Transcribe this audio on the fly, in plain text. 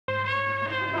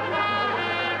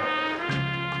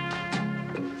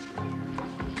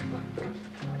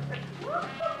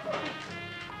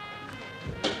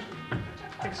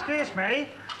Excuse me.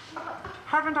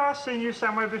 Haven't I seen you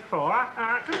somewhere before?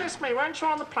 Goodness me, weren't you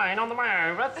on the plane on the way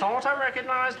over? Thought I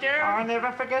recognised you. I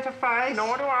never forget a face.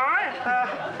 Nor do I.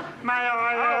 May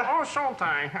I... Oh,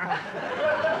 enchanté.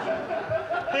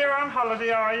 Here on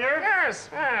holiday, are you? Yes,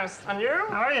 yes. And you?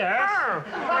 Oh, yes. Oh.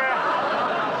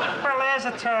 Well, there's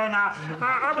a turn-up.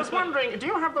 I was wondering, do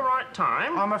you have the right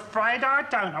time? I'm afraid I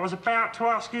don't. I was about to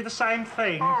ask you the same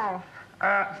thing. Oh.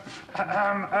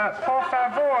 Por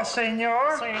favor,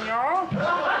 senor. Senor?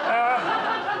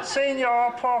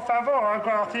 Senor, por favor,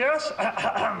 gracias.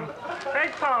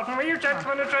 Beg pardon, were you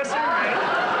gentlemen addressing me?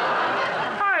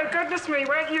 Oh, goodness me,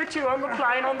 weren't you two on the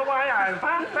plane on the way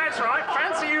over? That's right,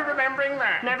 fancy you remembering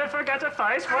that. Never forget a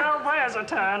face, well, there's a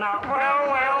turn-up.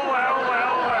 Well.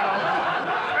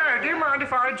 Oh, do you mind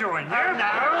if I join you?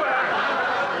 No.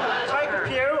 Take a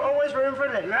pew, always room for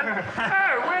a little one.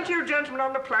 Oh, weren't you gentlemen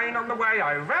on the plane on the way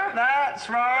over? That's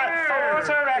right, thought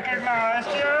I recognised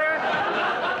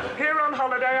you. Here on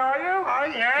holiday, are you? Oh,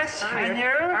 yes, and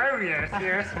you? Oh,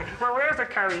 yes. Well, where's a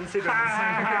coincidence?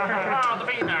 Ah,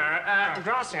 Vino,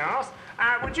 gracias.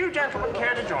 Would you gentlemen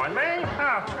care to join me?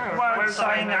 Won't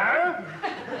say no.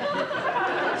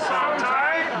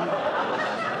 Sometime.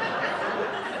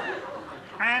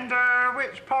 And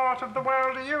which part of the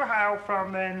world do you hail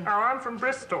from, then? Oh, I'm from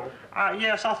Bristol.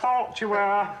 Yes, I thought you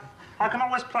were. I can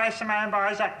always place a man by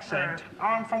his accent.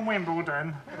 I'm from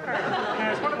Wimbledon.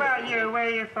 Yes, what about you? Where are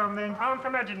you from, then? I'm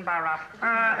from Edinburgh.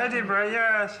 Edinburgh,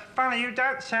 yes. Funny, you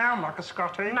don't sound like a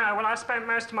Scottie. No, well, I spent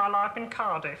most of my life in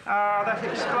Cardiff. That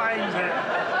explains it.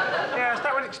 Yes,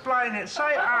 that would explain it.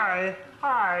 Say aye.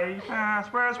 Aye.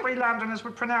 Whereas we Londoners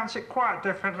would pronounce it quite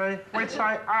differently. We'd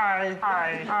say aye.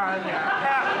 Aye.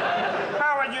 Yeah.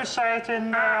 How would you say it in...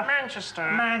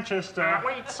 Manchester. Manchester.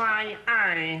 We'd say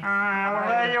aye. Well,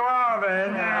 there you are,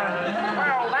 then.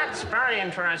 Well, that's very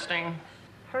interesting.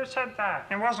 Who said that?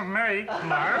 It wasn't me. No?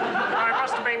 It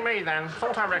must have been me, then.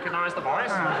 Thought I recognised the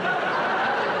voice.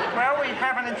 Well, we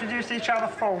haven't introduced each other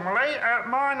formally.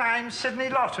 My name's Sidney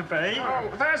Lotterby.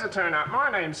 Oh, there's a turn-up. My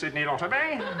name's Sidney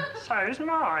Lotterby. So's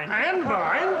mine. And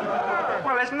mine?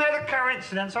 Well, isn't that a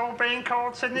coincidence, all being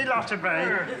called Sidney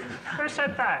Lotterby? Who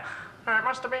said that? It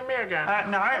must have been me again.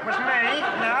 No, it was me.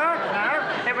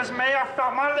 No, it was me. I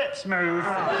felt my lips move.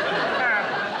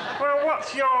 Well,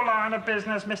 what's your line of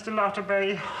business, Mr.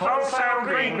 Lotterby? Wholesale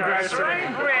greengrocery.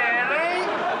 Really?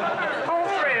 All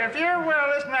three of you?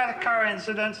 Well, isn't that a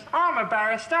coincidence? I'm a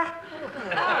barrister.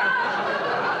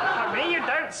 I mean, you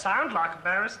don't sound like a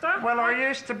barrister. Well, I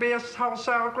used to be a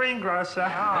wholesale greengrocer.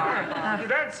 You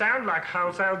don't sound like a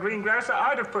wholesale greengrocer.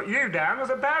 I'd have put you down as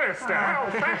a barrister.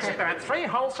 Oh, fancy that. 3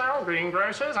 wholesale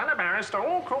greengrocers and a barrister,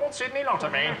 all called Sidney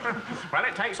Lotterby. Well,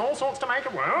 it takes all sorts to make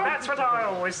a world. That's what I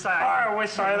always say. I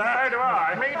always say that. So do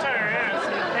I. Me too,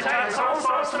 yes. It takes all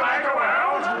sorts to make a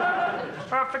world.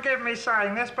 Well, forgive me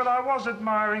saying this, but I was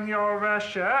admiring your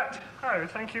shirt. Oh,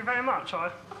 thank you very much.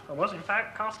 I was, in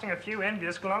fact, casting a few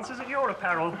envious glances at your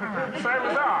apparel. So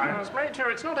was I. Yes, me too.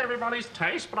 It's not everybody's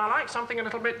taste, but I like something a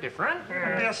little bit different.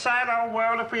 It'd be a sad old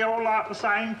world if we all liked the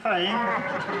same thing.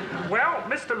 Well,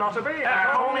 Mr. Lotterby,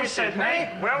 call me Sidney.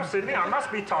 Well, Sidney, I must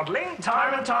be toddling.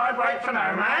 Time and tide wait for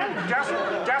no man.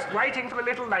 Just waiting for the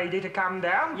little lady to come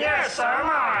down. Yes, so am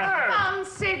I. Come,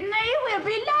 Sidney, we'll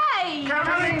be late.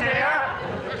 Come in, dear.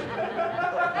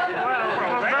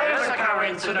 Well, there's a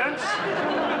coincidence.